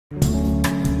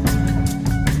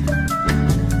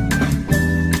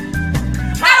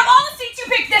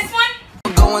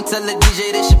go and tell the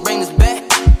DJ they should bring this back.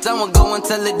 Someone go and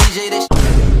tell the DJ they should.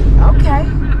 Okay.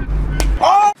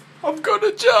 Oh! I'm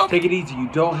gonna jump! Take it easy, you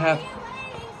don't have...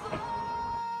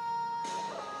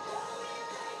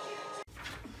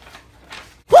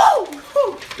 Woo!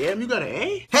 Damn, you got an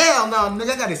A? Hell no,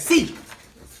 nigga, I got a C.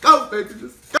 Go, baby,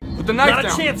 just go. Put the knife down.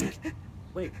 Not a chance.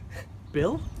 Wait,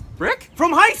 Bill? Rick?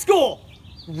 From high school!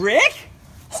 Rick?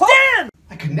 Stan!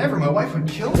 I could never, my wife would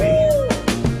kill me.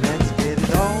 Let's get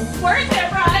it on. Where's it,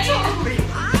 Brian?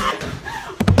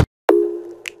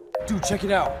 Dude, check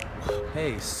it out.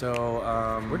 Hey, so,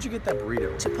 where'd you get that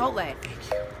burrito? Chipotle.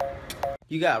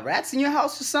 You got rats in your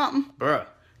house or something? Bruh,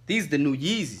 these the new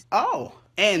Yeezys. Oh,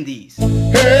 and these.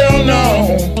 Hell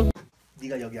no!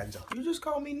 You just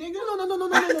called me nigga? No.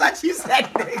 I thought you said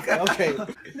nigga. Okay.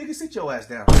 Nigga, sit your ass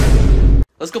down.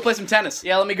 Let's go play some tennis.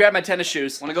 Yeah, let me grab my tennis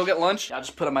shoes. Wanna go get lunch? I'll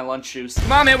just put on my lunch shoes.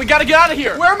 Come on, man, we gotta get out of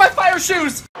here. Where are my fire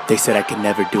shoes? They said I could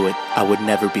never do it. I would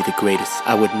never be the greatest.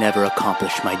 I would never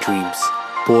accomplish my dreams.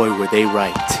 Boy, were they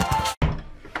right.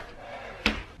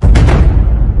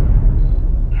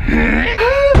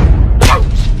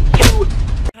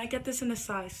 Can I get this in a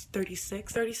size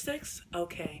 36? 36?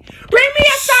 Okay. Bring me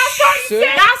a size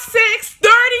 36! Not 6,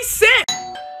 36!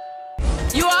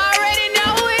 You already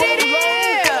know what it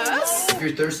is! If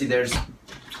you're thirsty, there's...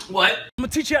 What? I'm gonna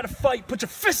teach you how to fight. Put your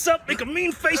fists up, make a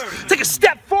mean face, take a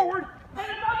step forward. And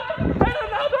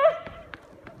another.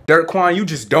 Dirt Quan, you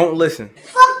just don't listen.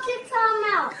 Fuck your tongue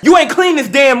out. You ain't clean this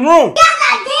damn room! Yes,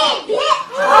 I did,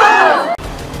 bitch!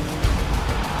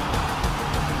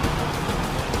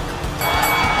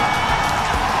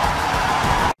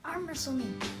 Arm wrestle me.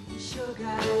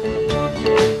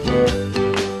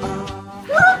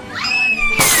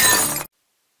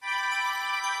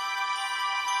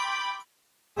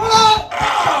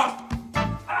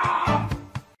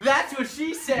 That's what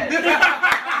she said.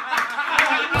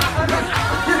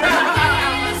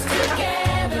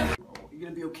 You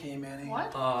gonna be okay, Manny?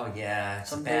 What? Oh yeah,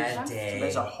 it's a bad day.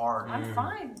 Days are hard. I'm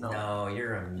fine. No,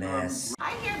 you're a mess.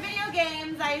 I hear video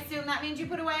games. I assume that means you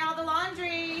put away all the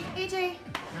laundry. AJ.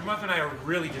 Your mother and I are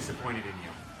really disappointed in you.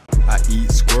 I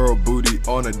eat squirrel booty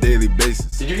on a daily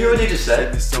basis. Did you hear what he just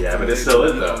said? Yeah, but it's still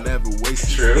in though.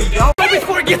 True. Wait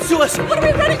before it gets to us! What are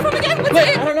we running from again? What's Wait,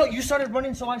 it? I don't know. You started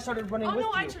running, so I started running with Oh no,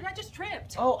 you. I just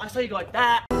tripped. Oh, I saw you go like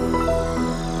that.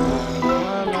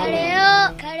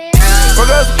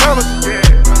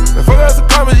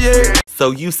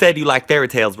 So you said you like fairy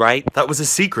tales, right? That was a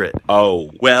secret. Oh,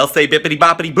 well, say bippity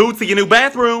boppity boots in your new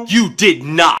bathroom. You did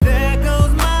not.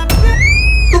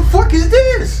 The fuck is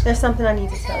this? There's something I need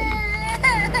to tell you.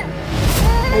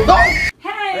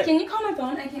 Hey, can you call my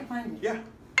phone? I can't find it. Yeah.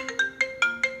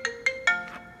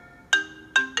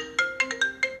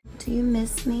 Do you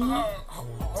miss me?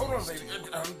 Hold on, baby.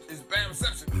 It's bad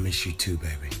reception. I miss you too,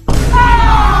 baby.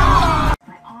 My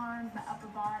arms, my upper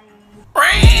body.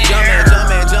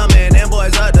 Jumpin', them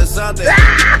boys up to something.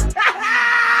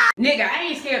 Nigga, I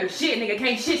ain't scared of shit. Nigga,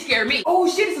 can't shit scare me. Oh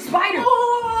shit, it's a spider.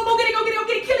 Oh, go get it,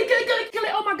 kill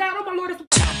it. Oh my god, oh my lord.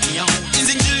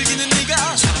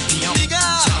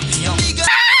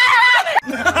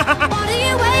 What are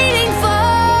you waiting for?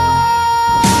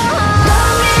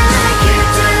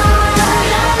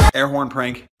 Air horn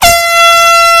prank.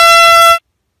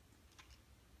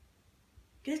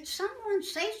 Did someone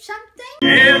say something?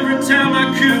 Every time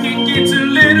I cook, it gets a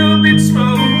little bit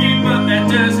smoky, but that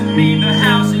doesn't mean the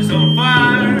house is on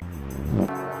fire.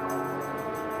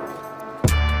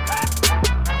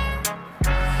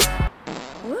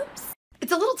 Whoops.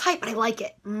 It's a little tight, but I like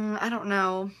it. I don't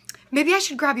know. Maybe I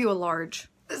should grab you a large.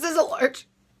 This is a large.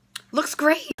 Looks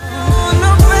great. I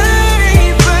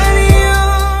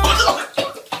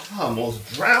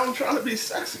almost drowned trying to be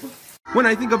sexy. When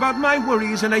I think about my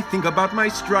worries and I think about my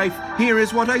strife, here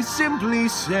is what I simply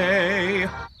say.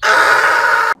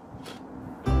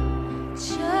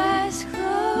 Just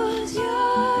close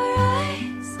your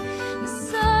eyes. The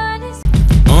sun is.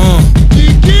 Now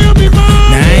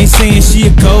I ain't saying she a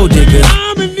gold digger,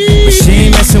 but she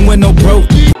ain't messing with no broke.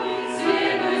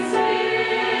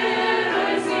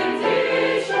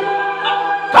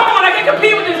 Come on, I can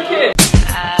compete with this kid.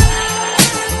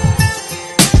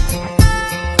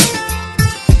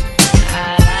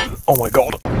 Oh my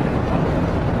god.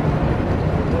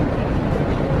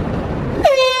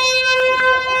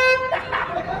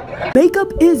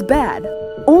 Makeup is bad.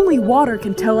 Only water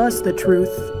can tell us the truth.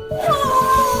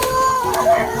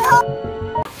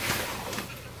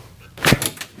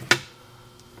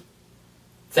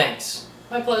 Thanks.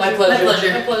 My pleasure. My pleasure. My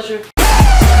pleasure. My pleasure.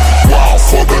 Wow,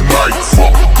 for the night,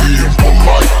 fuck being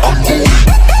polite, I'm going.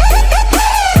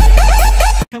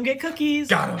 Come get cookies.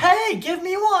 Got 'em. Hey, give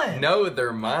me one. No,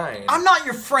 they're mine. I'm not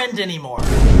your friend anymore.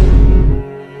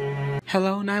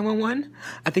 Hello, 911?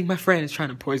 I think my friend is trying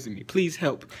to poison me. Please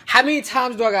help. How many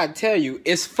times do I gotta tell you?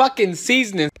 It's fucking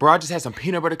seasoning. Bro, I just had some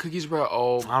peanut butter cookies, bro.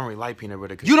 Oh, I don't really like peanut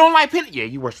butter cookies. You don't like peanut? Yeah,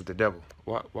 you worship the devil.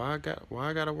 Why I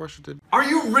gotta worship the... Are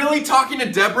you really talking to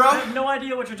Deborah? I have no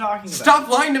idea what you're talking about. Stop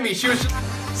lying to me. She was just...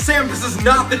 Sam, this is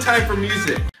not the time for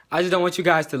music. I just don't want you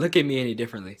guys to look at me any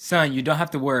differently. Son, you don't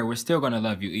have to worry. We're still gonna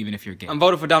love you even if you're gay. I'm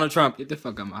voting for Donald Trump. Get the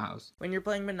fuck out of my house. When you're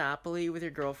playing Monopoly with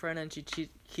your girlfriend and she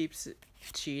keeps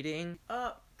cheating.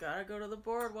 Oh, gotta go to the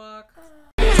boardwalk.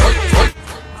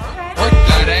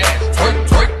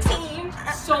 Team,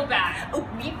 so bad. Oh,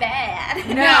 we bad.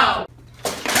 No.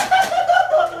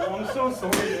 I'm so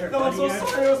sorry. No, I'm so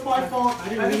sorry. It was my fault. I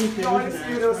didn't see it.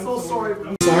 I was so sorry.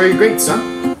 So how are your grades,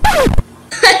 son?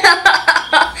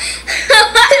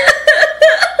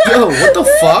 Yo, what the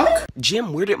fuck?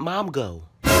 Jim, where did mom go?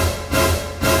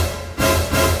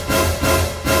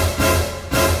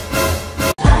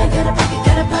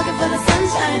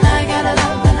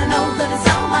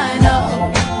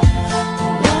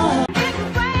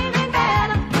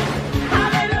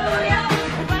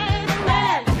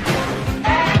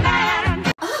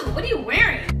 What are you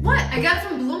wearing? What? I got it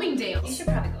from Bloomingdale's. You should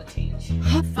probably go change.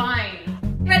 Fine.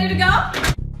 Ready to go?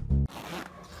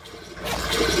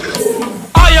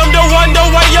 I am the one, the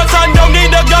way your son don't need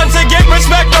a gun to get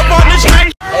respect up on the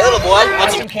street. Hey, little boy,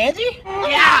 want some candy?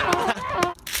 Yeah.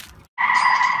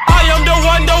 I am the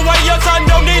one, the way your son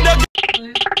don't need a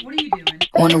gun. What are you doing?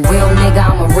 On a real nigga,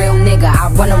 I'm a real nigga. I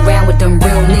run around with them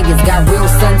real niggas. Got real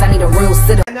sons, I need a real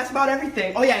sitter. And that's about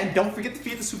everything. Oh yeah, and don't forget to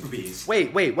feed the super bees.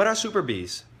 Wait, what are super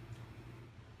bees?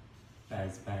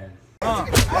 Buzz. Oh,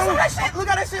 that shit! Look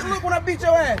at that shit! Look when I beat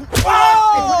your ass!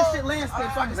 Oh! This shit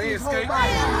landscape so I can see his whole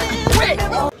body. Wait!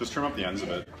 Just trim up the ends of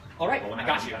it. Alright, I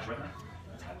got you.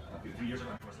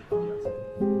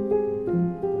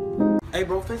 Hey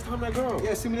bro, FaceTime that girl.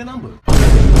 Yeah, send me the number.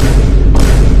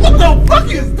 What the fuck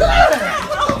is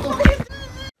that?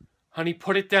 Honey,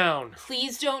 put it down.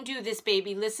 Please don't do this,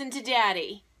 baby. Listen to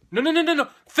daddy. No.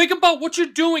 Think about what you're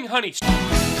doing, honey.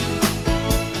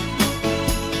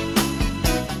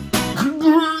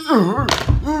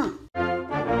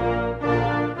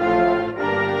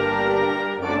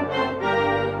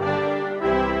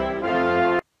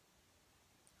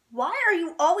 Why are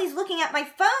you always looking at my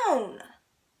phone?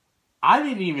 I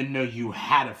didn't even know you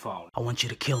had a phone. I want you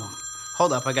to kill him.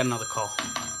 Hold up, I got another call.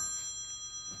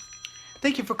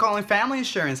 Thank you for calling Family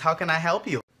Insurance. How can I help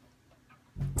you?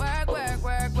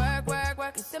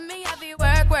 Work. You see me heavy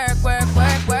work.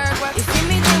 You see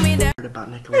me do me that. About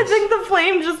Nicholas. I think the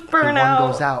flame just burned out.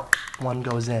 One goes out, one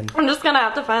goes in. I'm just gonna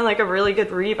have to find like a really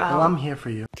good rebound. Well, I'm here for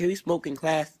you. Can we smoke in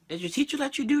class? Did your teacher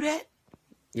let you do that?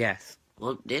 Yes.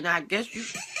 Well, then I guess you...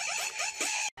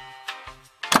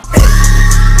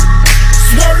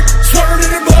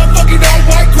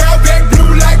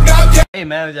 Hey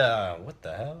man, what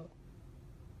the hell?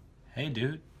 Hey,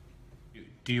 dude.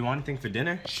 Do you want anything for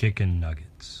dinner? Chicken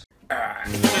nuggets.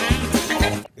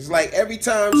 It's like every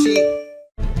time she...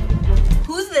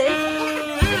 Who's this?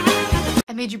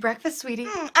 I made you breakfast, sweetie.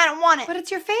 I don't want it. But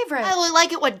it's your favorite. I only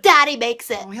like it when Daddy makes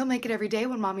it. Oh, he'll make it every day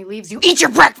when Mommy leaves. You eat your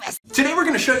breakfast! Today we're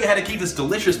going to show you how to keep this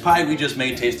delicious pie we just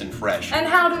made tasting fresh. And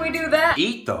how do we do that?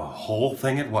 Eat the whole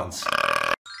thing at once.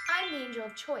 I'm the angel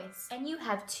of choice, and you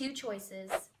have two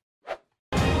choices.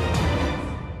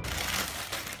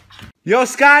 Yo,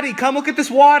 Scotty, come look at this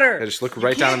water. Yeah, just look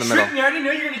right down in the middle. I didn't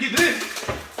know you were gonna do this.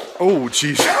 Oh,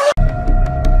 jeez.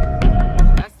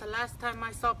 That's the last time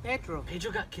I saw Pedro. Pedro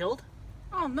got killed?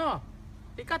 Oh no,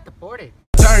 he got deported.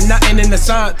 Turn nothing into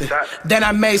something. Then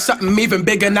I made something even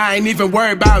bigger and I ain't even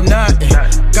worried about nothing.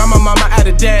 Got my mama out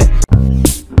of debt.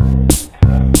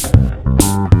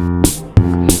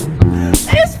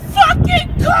 It's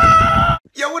fucking cold!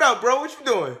 Yo, what up, bro? What you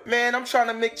doing? Man, I'm trying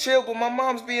to make chill, but my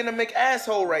mom's being a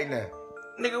McAsshole right now.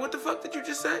 Nigga, what the fuck did you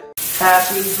just say?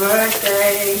 Happy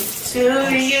birthday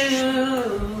to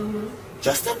you.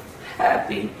 Justin?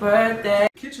 Happy birthday.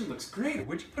 The kitchen looks great.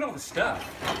 Where'd you put all the stuff?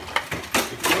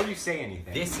 Before you say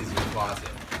anything, this is your closet.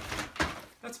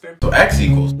 That's fair. So x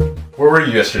equals. Where were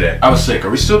you yesterday? I was sick. Are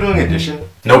we still doing addition?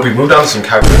 Nope, we moved on to some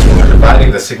calculus when we're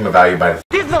dividing the sigma value by the...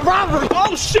 He's the robbery!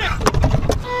 Oh shit!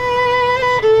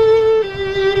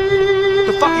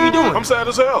 The fuck are you doing? I'm sad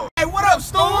as hell. Hey, what up,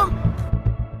 Storm?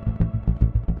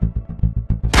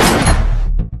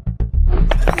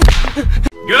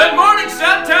 Good morning,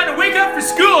 son. Time to wake up for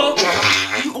school.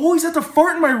 You always have to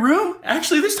fart in my room?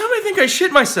 Actually, this time I think I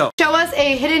shit myself. Show us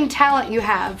a hidden talent you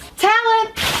have.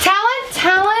 Talent!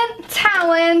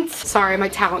 Sorry, my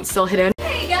talent's still hidden.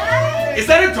 Hey guys! Is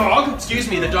that a dog? Excuse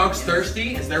me, the dog's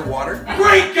thirsty. Is there water?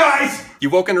 Great, guys!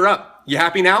 You've woken her up. You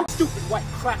happy now? Stupid white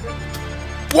crap.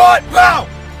 What? Wow!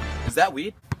 Is that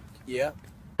weed? Yeah.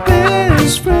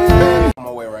 On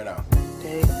my way right now.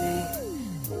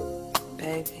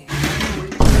 Baby.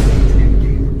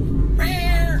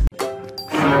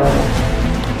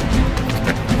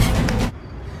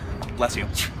 Bless you.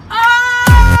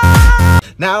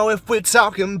 Now if we're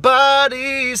talking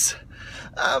buddies,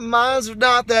 our minds are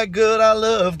not that good. I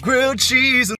love grilled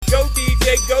cheese. Go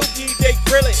DJ, grill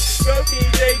it. Go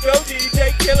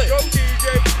DJ, kill it. Go DJ.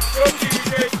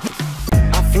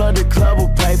 I flood the club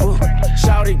with paper.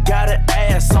 Shawty got an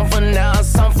ass, some for now,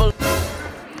 some for...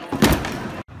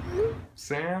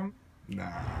 Sam? Nah.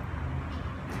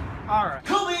 Alright.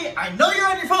 Kobe, I know you're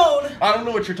on your phone. I don't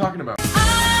know what you're talking about.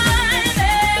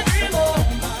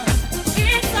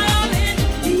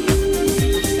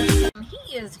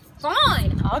 He is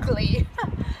fine. Ugly.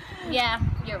 Yeah,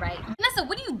 you're right. Nessa,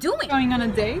 what are you doing? Going on a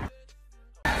date?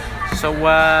 So,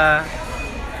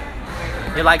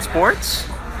 you like sports?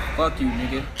 Fuck you,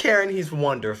 nigga. Karen, he's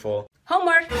wonderful.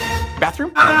 Homework.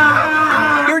 Bathroom?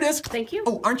 Here it is. Thank you.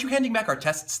 Oh, aren't you handing back our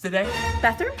tests today?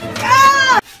 Bathroom?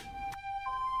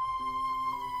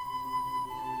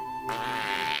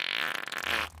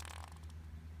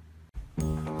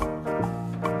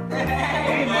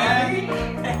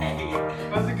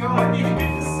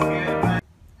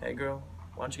 Hey girl,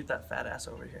 why don't you get that fat ass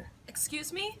over here?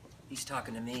 Excuse me? He's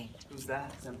talking to me. Who's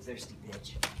that? Some thirsty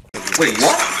bitch. Wait,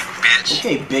 what? Bitch.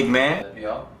 Okay, big man.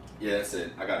 Yeah, that's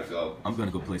it. I gotta go. I'm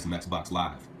gonna go play some Xbox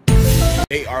Live.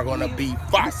 They are gonna be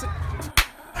fire.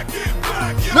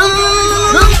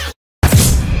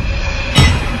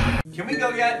 Can we go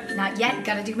yet? Not yet.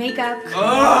 Gotta do makeup.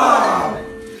 Oh!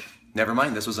 Never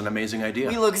mind, this was an amazing idea.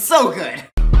 We look so good.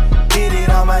 Did it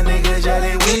on my niggas, yeah,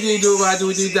 they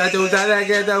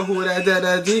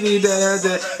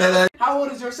How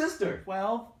old is your sister?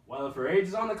 12. Well, if her age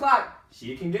is on the clock,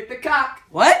 she can get the cock.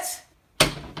 What?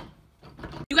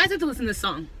 You guys have to listen to this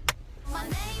song.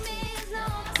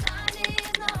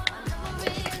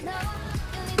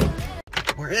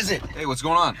 Where is it? Hey, what's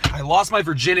going on? I lost my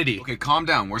virginity. Okay, calm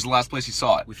down. Where's the last place you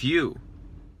saw it? With you.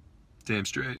 Damn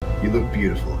straight. You look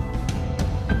beautiful.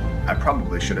 I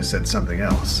probably should have said something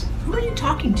else. Who are you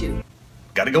talking to?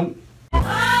 Gotta go.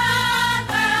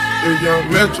 If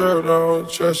young Metro don't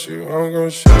trust you, I'm gonna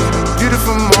shoot you.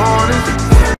 Beautiful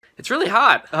morning. It's really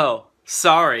hot. Oh,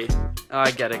 sorry. Oh,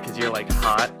 I get it, because you're like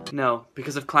hot. No,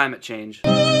 because of climate change.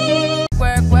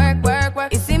 Work, work, work,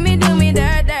 work. You see me do me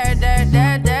dirt, dirt, dirt,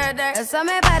 dirt, dirt, dirt. There's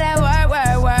something about that work,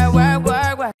 work, work, work,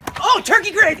 work, work. Oh, turkey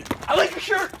gravy! I like your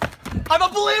shirt. I'm a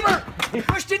believer. He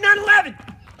pushed it 9/11.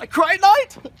 I cry at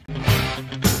night.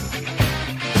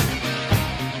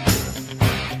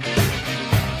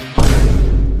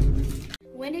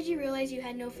 When did you realize you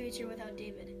had no future without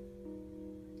David?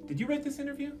 Did you write this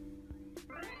interview?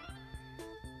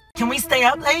 Can we stay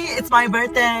up late? It's my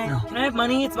birthday. No. Can I have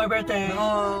money? It's my birthday.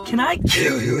 No. Can I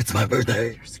Kill you, it's my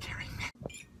birthday. You're scaring me.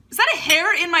 Is that a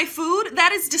hair in my food?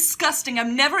 That is disgusting.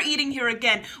 I'm never eating here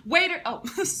again. Waiter. Oh,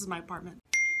 this is my apartment.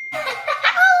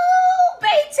 Oh,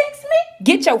 babe, text me.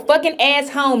 Get your fucking ass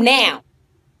home now.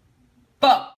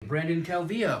 Fuck. Brandon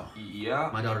Calvillo. Yeah?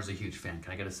 My daughter's a huge fan.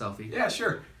 Can I get a selfie? Yeah,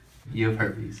 sure. You have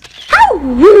herpes.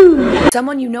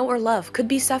 Someone you know or love could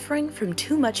be suffering from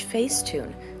too much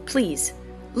Facetune. Please,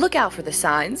 look out for the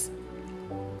signs.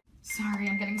 Sorry,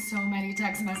 I'm getting so many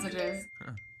text messages.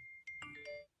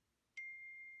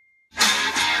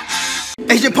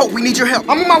 Agent Pope, we need your help.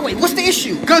 I'm on my way. What's the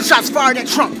issue? Gunshots fired at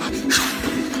Trump.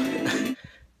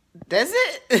 That's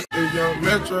it? If young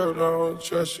Metro don't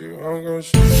trust you, I'm gonna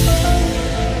shoot you.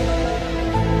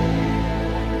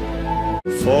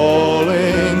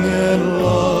 Falling in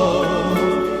love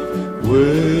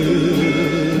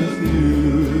with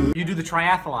you. You do the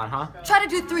triathlon, huh? Try to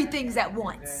do 3 things at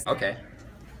once. Okay.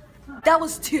 That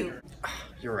was 2.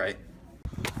 You're right.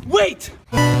 Wait!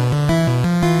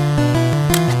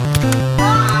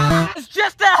 It's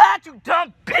just a hat, you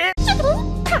dumb bitch!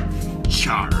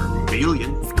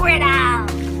 Charmeleon. Squid out.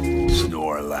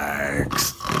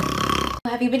 Snorlax.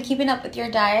 Have you been keeping up with your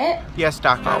diet? Yes,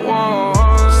 doctor.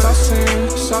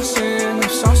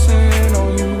 Saucing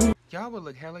on you. Y'all would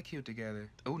look hella cute together.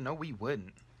 Oh, no, we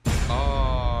wouldn't.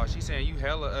 Oh, she's saying you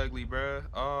hella ugly, bruh.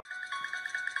 Oh.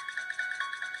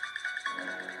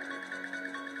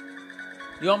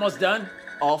 You almost done?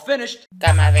 All finished.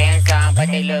 Got my Vans on, but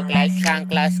they look like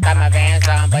chanclas. Got my Vans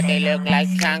on, but they look like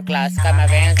chanclas. Got my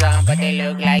Vans on, but they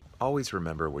look like... Always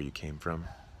remember where you came from.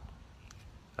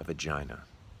 A vagina.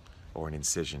 Or an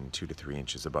incision 2 to 3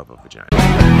 inches above a vagina.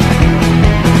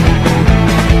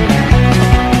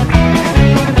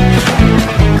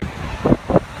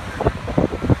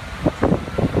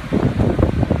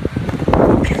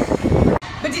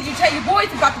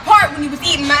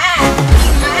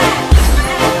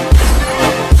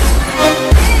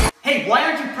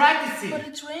 fancy. But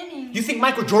it's raining. You think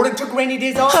Michael Jordan took rainy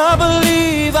days off? I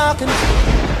believe I can.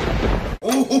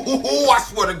 Ooh, I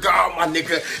swear to God, my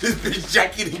nigga, this bitch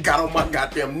Jackie done got on my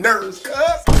goddamn nerves, cuz.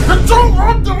 Control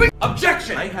room delete.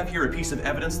 Objection! I have here a piece of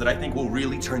evidence that I think will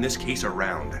really turn this case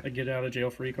around. A get out of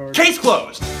jail free card. Case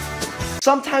closed!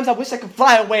 Sometimes I wish I could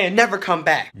fly away and never come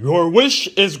back. Your wish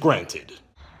is granted.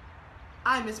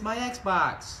 I miss my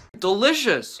Xbox.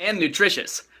 Delicious and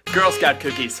nutritious. Girl Scout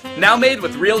cookies, now made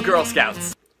with real Girl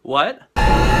Scouts. What?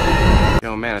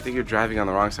 Yo, man, I think you're driving on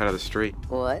the wrong side of the street.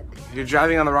 What? You're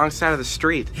driving on the wrong side of the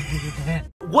street.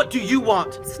 What do you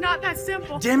want? It's not that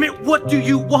simple. Damn it, what do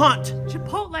you want?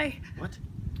 Chipotle. What?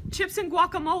 Chips and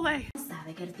guacamole.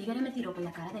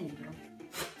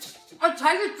 A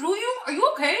tiger threw you? Are you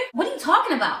okay? What are you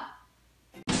talking about?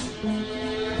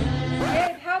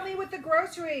 Gabe, help me with the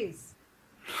groceries.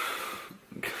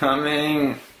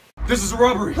 Coming. This is a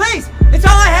robbery. Please, it's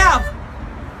all I have.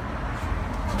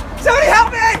 Somebody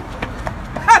help me!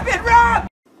 I've been robbed!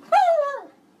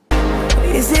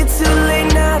 Is it too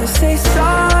late now to say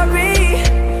sorry?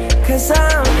 Cause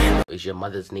I'm. Is your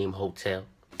mother's name Hotel?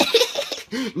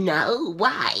 No,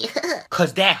 why?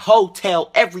 Cause that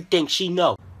hotel everything she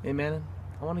know. Hey man,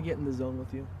 I want to get in the zone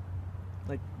with you.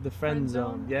 Like the friend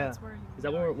zone. Yeah. Is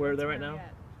that where we're there right now?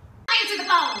 Answer the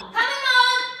phone. Come on.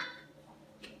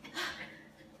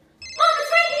 Mom,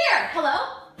 it's right here. Hello?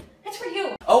 It's for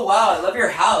you. Oh wow, I love your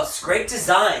house. Great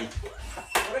design.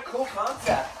 What a cool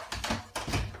concept.